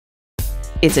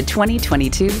It's a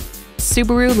 2022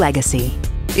 Subaru Legacy.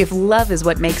 If love is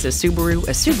what makes a Subaru,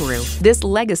 this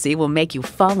Legacy will make you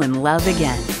fall in love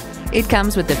again. It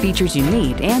comes with the features you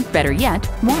need and, better yet,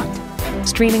 want.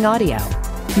 Streaming audio,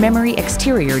 memory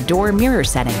exterior door mirror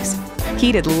settings,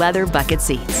 heated leather bucket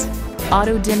seats,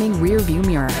 auto-dimming rear view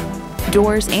mirror,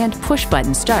 doors and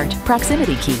push-button start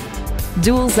proximity key,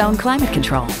 dual-zone climate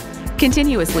control,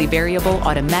 continuously variable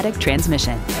automatic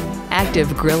transmission,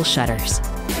 active grille shutters,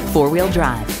 four-wheel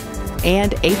drive,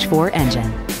 and H4 engine.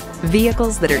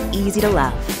 Vehicles that are easy to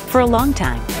love for a long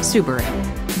time. Subaru.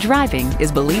 Driving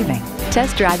is believing.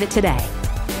 Test drive it today.